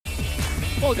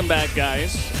Welcome back,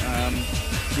 guys.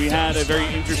 We had a very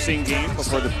interesting game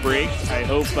before the break. I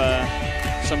hope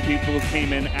some people who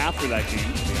came in after that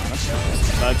game, to be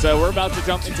honest. But we're about to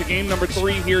jump into game number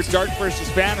 3 here, Dark versus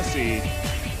FanTaSy.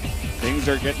 Things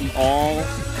are getting all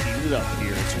heated up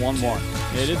here. It's 1-1.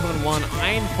 It is 1-1.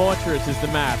 Iron Fortress is the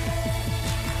map.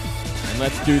 And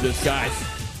let's do this, guys.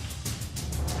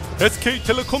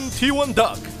 SK텔레콤 T1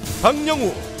 닥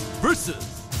박영우 vs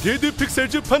데드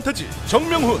픽셀즈 판타지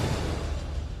정명훈.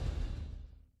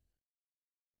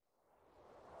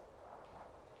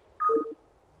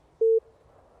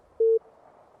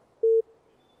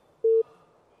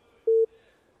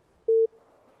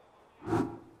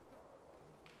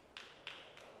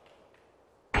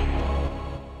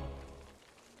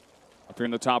 Up here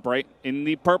in the top right, in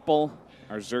the purple,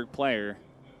 our Zerg player.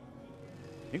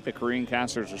 I think the Korean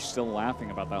casters are still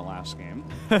laughing about that last game.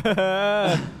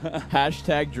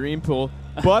 Hashtag dream pool.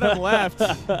 Bottom left,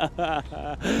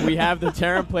 we have the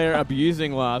Terran player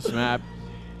abusing last map.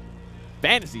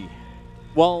 FanTaSy.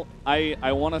 Well,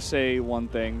 I want to say one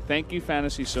thing. Thank you,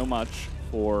 FanTaSy, so much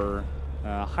for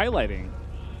highlighting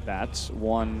that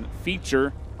one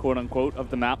feature, quote unquote, of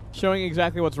the map. Showing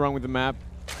exactly what's wrong with the map.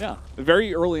 Yeah,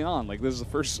 very early on. Like, this is the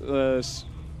first, this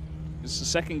is the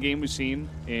second game we've seen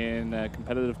in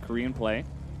competitive Korean play.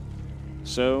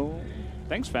 So,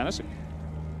 thanks, FanTaSy.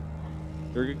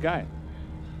 You're a good guy.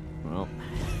 Well,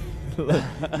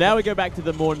 now we go back to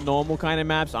the more normal kind of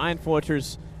maps. Iron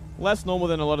Fortress, less normal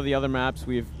than a lot of the other maps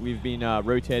we've been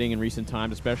rotating in recent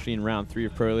times, especially in round 3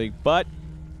 of Pro League. But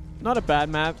not a bad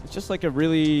map. It's just like a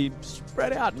really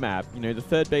spread out map. You know, the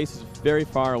third base is very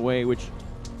far away, which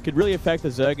could really affect the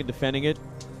Zerg in defending it.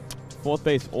 Fourth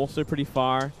base also pretty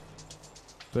far.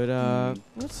 But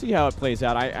let's see how it plays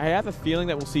out. I have a feeling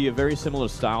that we'll see a very similar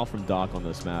style from Dark on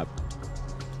this map.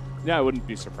 Yeah, I wouldn't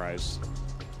be surprised.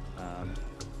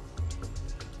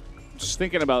 Just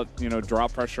thinking about, you know,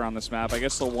 drop pressure on this map, I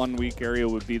guess the one weak area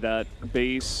would be that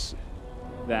base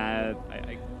that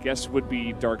I guess would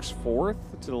be Dark's 4th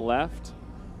to the left.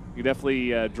 You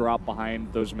definitely drop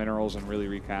behind those minerals and really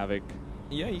wreak havoc.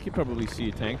 Yeah, you could probably see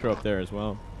a tank drop there as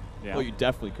well. Yeah. Well, you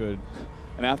definitely could.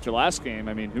 And after last game,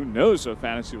 I mean, who knows what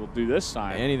FanTaSy will do this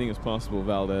time. Anything is possible,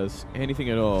 Valdez. Anything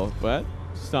at all. But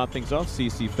to start things off,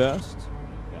 CC first.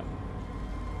 Yeah.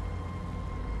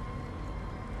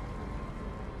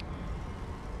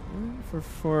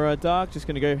 For Dark, just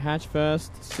going to go hatch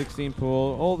first, 16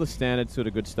 pool, all the standard sort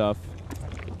of good stuff.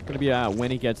 Going to be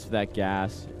when he gets to that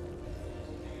gas.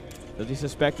 Does he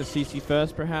suspect a CC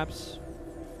first, perhaps?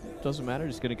 Doesn't matter,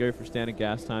 just going to go for standard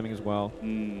gas timing as well.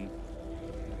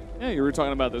 Yeah, you were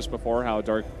talking about this before, how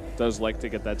Dark does like to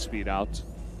get that speed out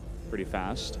pretty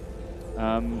fast.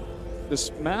 This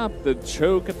map, the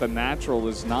choke at the natural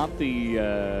is not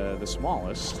the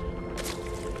smallest.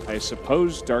 I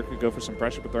suppose Dark could go for some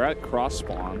pressure, but they're at cross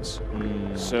spawns.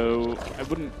 So I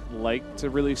wouldn't like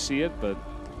to really see it, but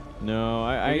no,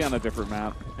 maybe on a different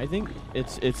map. I think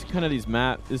it's kind of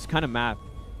this kind of map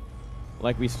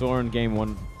like we saw in game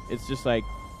 1. It's just like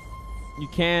you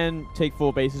can take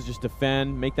 4 bases, just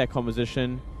defend, make that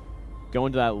composition, go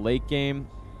into that late game.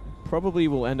 Probably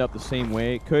will end up the same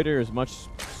way. Coder is a much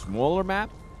smaller map,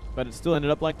 but it still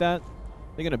ended up like that.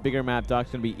 I think in a bigger map,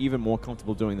 Dark's going to be even more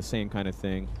comfortable doing the same kind of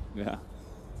thing. Yeah.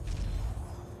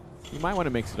 You might want to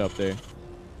mix it up there.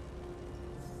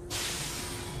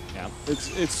 Yeah.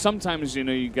 It's sometimes, you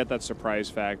know, you get that surprise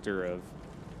factor of,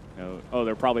 you know, oh,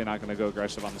 they're probably not going to go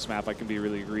aggressive on this map. I can be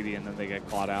really greedy, and then they get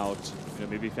caught out. You know,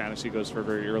 maybe FanTaSy goes for a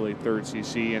very early 3rd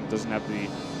CC and doesn't have the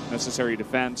necessary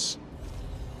defense.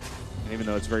 And even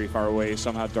though it's very far away,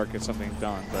 somehow Dark gets something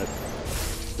done. But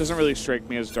it doesn't really strike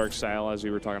me as Dark style, as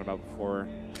we were talking about before.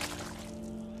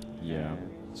 Yeah.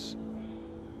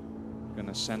 Going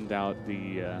to send out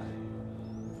the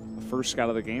first scout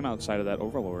of the game outside of that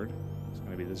Overlord. It's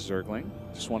going to be the Zergling.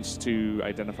 Just wants to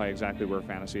identify exactly where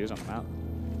FanTaSy is on the map.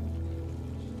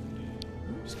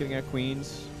 Just getting out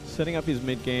queens, setting up his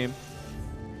mid game.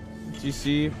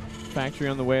 GC factory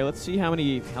on the way. Let's see how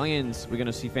many Hellions we're going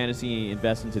to see FanTaSy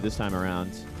invest into this time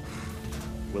around.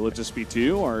 Will it just be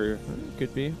 2, or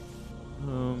could be?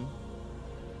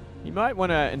 You might want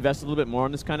to invest a little bit more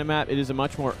on this kind of map. It is a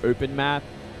much more open map.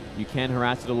 You can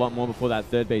harass it a lot more before that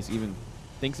 3rd base even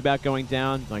thinks about going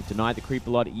down. Like, deny the creep a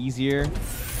lot easier.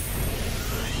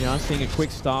 Yeah, seeing a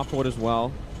quick starport as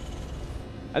well.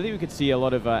 I think we could see a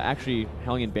lot of actually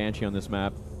Hellion Banshee on this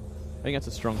map. I think that's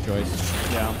a strong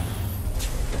choice. Yeah.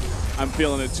 I'm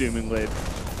feeling it too, Moonglade.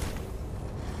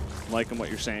 I'm liking what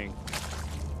you're saying.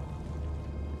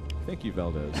 Thank you,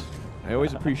 Valdez. I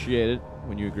always appreciate it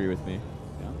when you agree with me.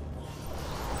 Yeah.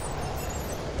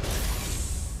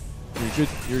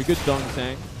 You're a good dong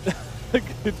sang.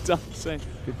 Good dong sang.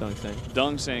 Good dong sang.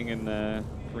 Dong sang in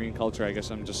Korean culture, I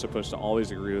guess I'm just supposed to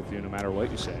always agree with you no matter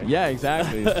what you say. Yeah,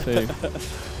 exactly. So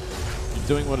you're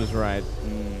doing what is right.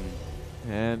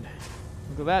 And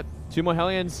look at that. 2 more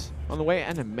Hellions on the way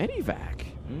and a Medivac.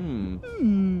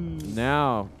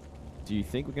 Now, do you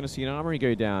think we're going to see an armory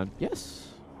go down? Yes.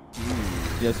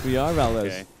 Yes, we are,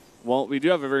 Valdez. Okay. Well, we do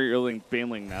have a very early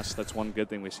Baneling nest. That's one good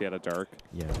thing we see out of Dark.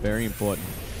 Yeah, very important.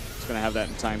 He's going to have that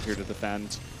in time here to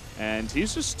defend. And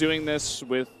he's just doing this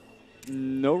with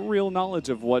no real knowledge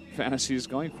of what FanTaSy is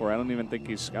going for. I don't even think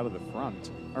he's scouted the front.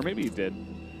 Or maybe he did.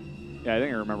 Yeah, I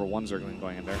think I remember one Zergling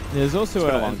going in there. There's also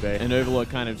a long day. An Overlord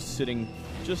kind of sitting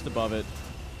just above it.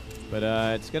 But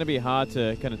it's going to be hard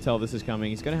to kind of tell this is coming.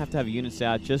 He's going to have units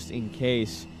out just in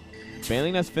case.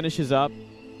 Baneling Nest finishes up.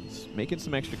 He's making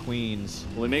some extra queens.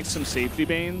 Will he make some safety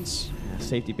banes? Yeah,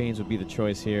 safety banes would be the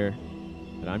choice here.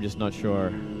 But I'm just not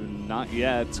sure. Not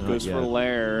yet. Goes for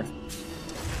Lair.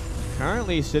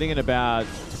 Currently sitting at about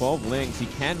 12 links. He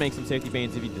can make some safety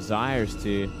banes if he desires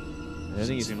to.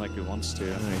 Doesn't seem like he wants to.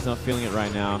 He's not feeling it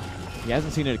right now. He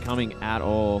hasn't seen it coming at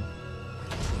all.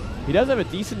 He does have a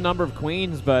decent number of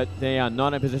queens, but they are not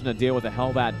in a position to deal with a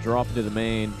Hellbat drop into the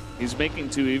main. He's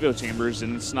making 2 Evo chambers,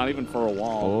 and it's not even for a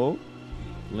wall. Oh,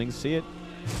 Lings see it.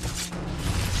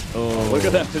 Oh, look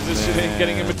at that positioning. Man.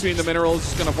 Getting in between the minerals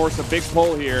is going to force a big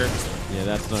pull here. Yeah,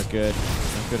 that's not good.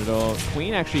 Not good at all.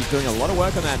 Queen actually doing a lot of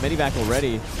work on that Medivac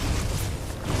already.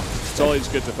 It's always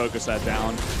good to focus that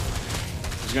down.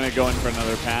 He's going to go in for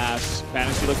another pass.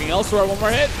 FanTaSy looking elsewhere. One more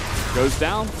hit. Goes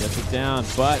down. Gets it down,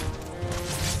 but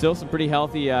still some pretty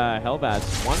healthy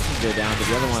Hellbats. One can go down, but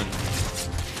the other one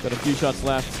got a few shots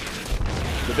left.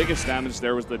 The biggest damage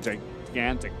there was the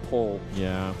gigantic pull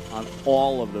on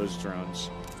all of those drones.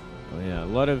 Oh, yeah, a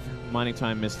lot of mining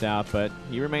time missed out, but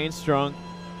he remains strong.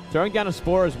 Throwing down a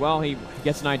Spore as well, he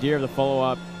gets an idea of the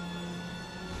follow-up.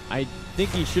 I think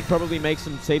he should probably make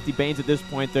some safety banes at this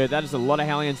point, though. That is a lot of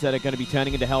Hellions that are going to be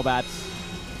turning into Hellbats.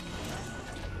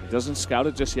 He doesn't scout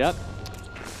it just yet.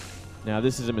 Now,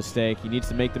 this is a mistake. He needs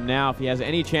to make them now if he has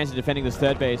any chance of defending this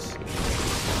third base.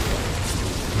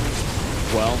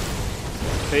 Well,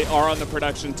 they are on the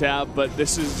production tab, but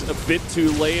this is a bit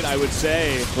too late, I would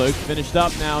say. Cloak finished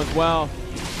up now as well.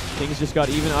 Things just got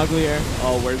even uglier.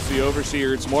 Oh, where's the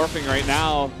Overseer? It's morphing right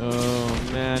now. Oh,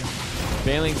 man.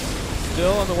 Baneling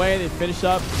still on the way. They finished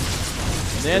up.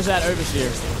 And there's that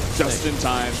Overseer. Just in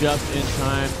time. Just in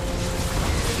time.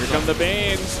 Here come the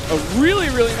Banes. A really,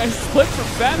 really nice split from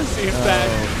FanTaSy, in fact.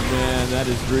 Oh, man, that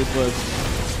is ruthless.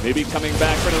 Maybe coming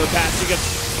back for another pass. He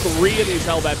gets 3 of these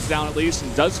Hellbats down at least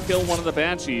and does kill one of the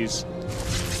Banshees.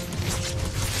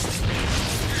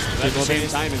 But at the same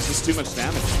time, it's just too much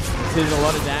damage. This is a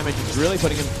lot of damage. It's really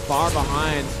putting him far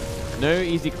behind. No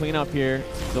easy cleanup here.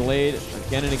 Delayed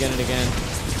again and again and again.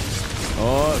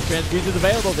 Oh, transfusions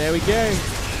available. There we go.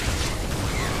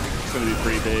 It's going to be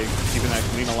pretty big. Keeping that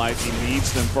clean alive. He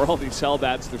needs them for all these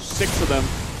Hellbats. There's 6 of them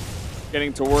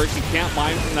getting to work. He can't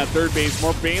mine from that third base.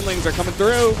 More Banelings are coming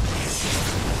through.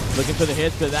 Looking for the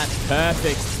hits, but that's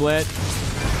perfect split.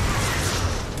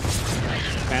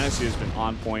 FanTaSy has been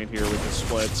on point here with the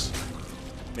splits,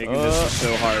 making this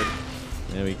so hard.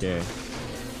 There we go.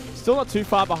 Still not too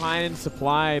far behind in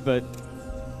supply, but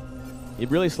it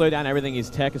really slowed down everything, his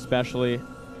tech especially.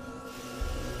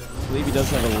 I believe he does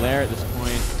have a lair at this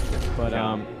point, but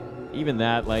even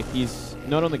that, like, he's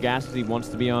not on the gases he wants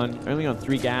to be on. Only on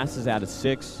 3 gases out of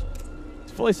 6.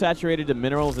 He's fully saturated to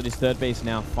minerals at his third base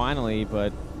now, finally,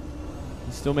 but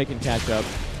he's still making catch up.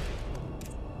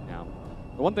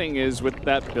 The one thing is, with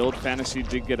that build, FanTaSy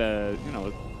did get a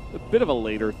bit of a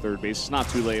later third base. It's not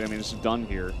too late. I mean, it's done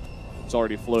here. It's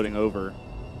already floating over.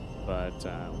 But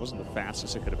it wasn't the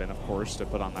fastest it could have been, of course, to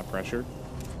put on that pressure.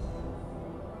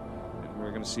 And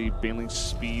we're going to see Baneling's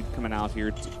speed coming out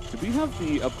here. Did we have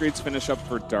the upgrades finish up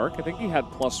for Dark? I think he had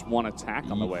 +1 attack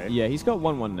on the way. Yeah, he's got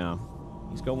 1-1 now.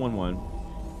 He's got 1-1.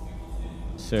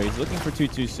 So he's looking for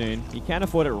 2-2 soon. He can't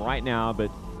afford it right now, but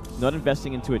not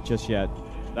investing into it just yet.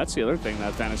 That's the other thing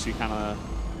that FanTaSy kind of,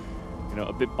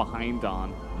 a bit behind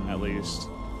on, at least.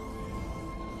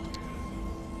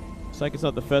 Looks like it's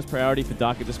not the first priority for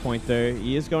Dark at this point, though.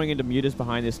 He is going into mutas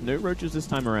behind this. No roaches this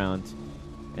time around.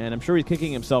 And I'm sure he's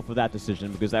kicking himself for that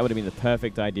decision, because that would have been the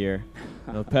perfect idea.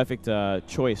 The perfect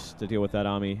choice to deal with that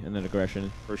army and that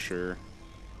aggression. For sure.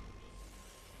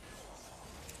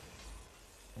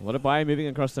 A lot of buy moving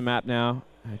across the map now.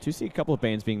 I do see a couple of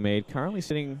Banes being made. Currently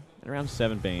sitting at around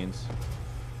 7 Banes.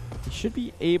 He should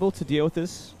be able to deal with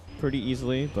this pretty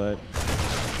easily, but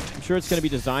I'm sure it's going to be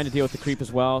designed to deal with the creep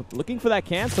as well. Looking for that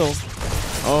cancel.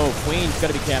 Oh, Queen's got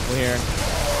to be careful here.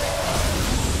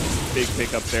 Big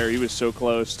pickup there. He was so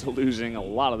close to losing a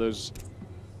lot of those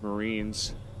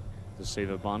Marines to save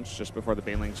a bunch just before the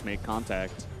Banelings make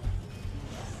contact.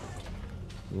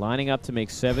 Lining up to make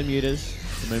 7 mutas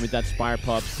the moment that Spire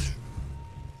pops.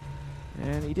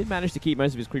 And he did manage to keep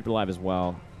most of his creep alive as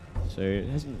well. So it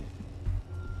hasn't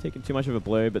taken too much of a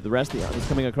blow, but the rest of the others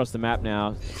coming across the map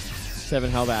now.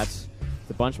 7 Hellbats,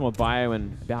 a bunch more bio,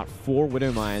 and about 4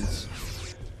 Widow Mines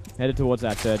headed towards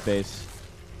that third base.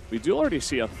 We do already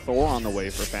see a Thor on the way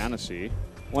for FanTaSy.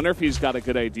 Wonder if he's got a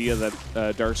good idea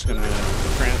that Dark's going to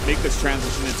make this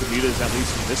transition into mutas, at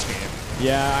least in this game.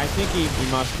 Yeah, I think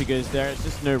he must, because there's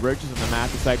just no roaches on the map.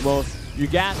 It's like, well, your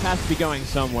gas has to be going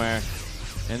somewhere,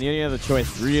 and the only other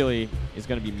choice really is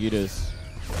going to be mutas.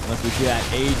 Unless we see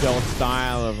that age-old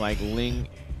style of like Ling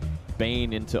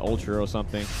Bane into Ultra or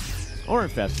something. Or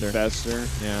Infester.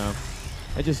 Infester. Yeah.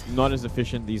 They're just not as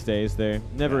efficient these days. They're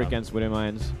never against Widow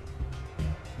Mines.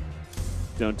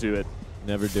 Don't do it.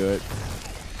 Never do it.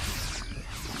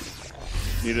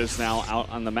 Mutas now out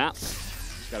on the map.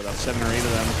 He's got about 7 or 8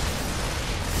 of them.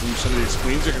 Ooh, some of these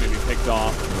queens are going to be picked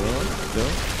off. Still.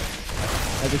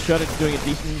 Has a shot at doing a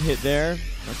decent hit there.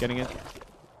 Not getting it.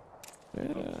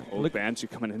 Look, Banshee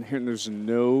coming in here, and there's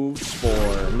no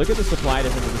Spore. Look at the supply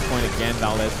difference at this point again,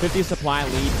 Valdez. 50 supply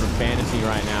lead from FanTaSy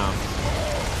right now.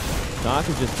 Doc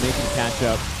is just making catch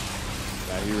up.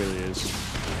 Yeah, he really is.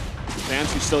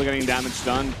 Banshee's still getting damage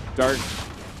done. Dark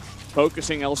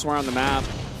focusing elsewhere on the map.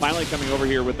 Finally coming over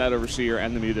here with that Overseer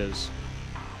and the mutas.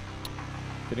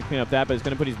 Gonna clean up that, but he's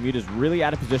gonna put his mutas really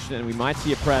out of position, and we might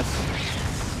see a press.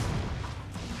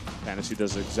 FanTaSy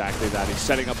does exactly that. He's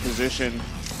setting up position.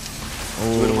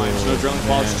 Oh, no drilling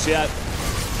balls just yet.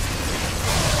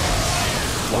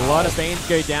 A lot of Banes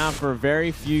go down for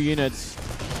very few units.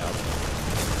 Yep.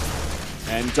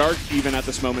 And Dark, even at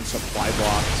this moment, supply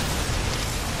blocked.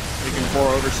 Taking 4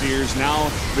 Overseers. Now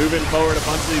moving forward a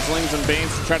bunch of these Lings and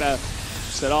Banes to try to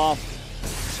set off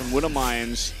some Widow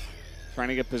Mines. Trying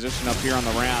to get position up here on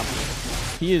the ramp.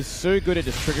 He is so good at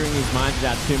just triggering these mines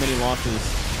without too many losses.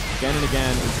 Again and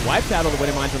again. He's wiped out all the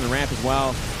Widow Mines on the ramp as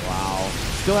well. Wow.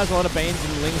 Still has a lot of Banes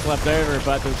and Lings left over,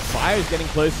 but the fire is getting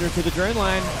closer to the drone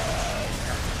line.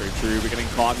 Very true. We're getting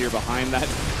caught here behind that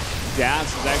gas.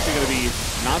 Is actually going to be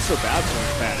not so bad for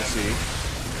FanTaSy.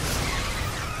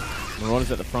 Marauder's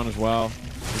at the front as well.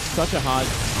 It's such a hard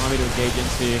army to engage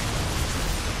into.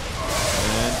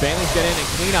 And Banelings get in and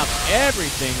clean up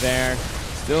everything there.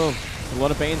 Still a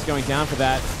lot of Banes going down for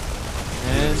that.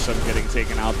 And some getting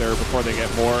taken out there before they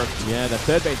get more. Yeah, the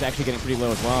third base actually getting pretty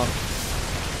low as well.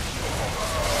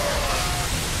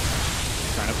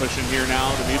 Trying to push in here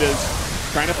now. The mutas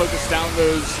trying to focus down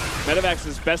those medevacs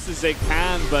as best as they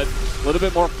can, but a little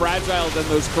bit more fragile than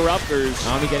those corruptors.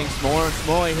 Army getting smaller and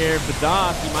smaller here for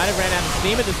Doc. He might have ran out of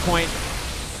steam at this point.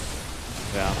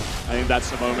 Yeah, I think that's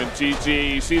the moment.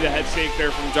 GG, you see the head shake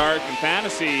there from Dark, and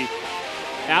FanTaSy,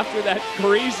 after that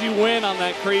crazy win on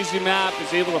that crazy map,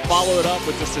 is able to follow it up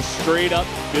with just a straight up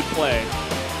good play.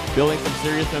 Building some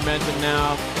serious momentum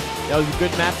now. That was a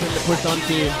good map for him to push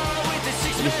onto.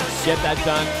 Just get that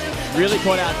done. Really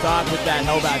caught out Doc with that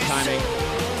Hellbat timing,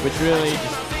 which really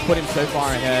just put him so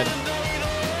far ahead.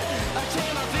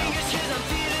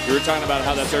 You were talking about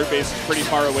how that third base is pretty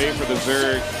far away for the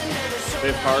Zerg.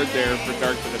 Bit hard there for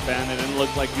Dark to defend. It didn't look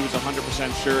like he was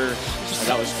 100% sure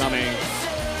that was coming.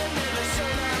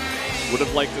 Would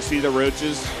have liked to see the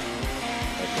roaches,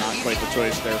 but not quite the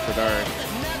choice there for Dark.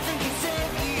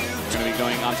 We're going to be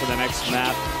going on to the next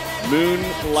map,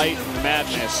 Moonlight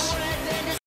Madness.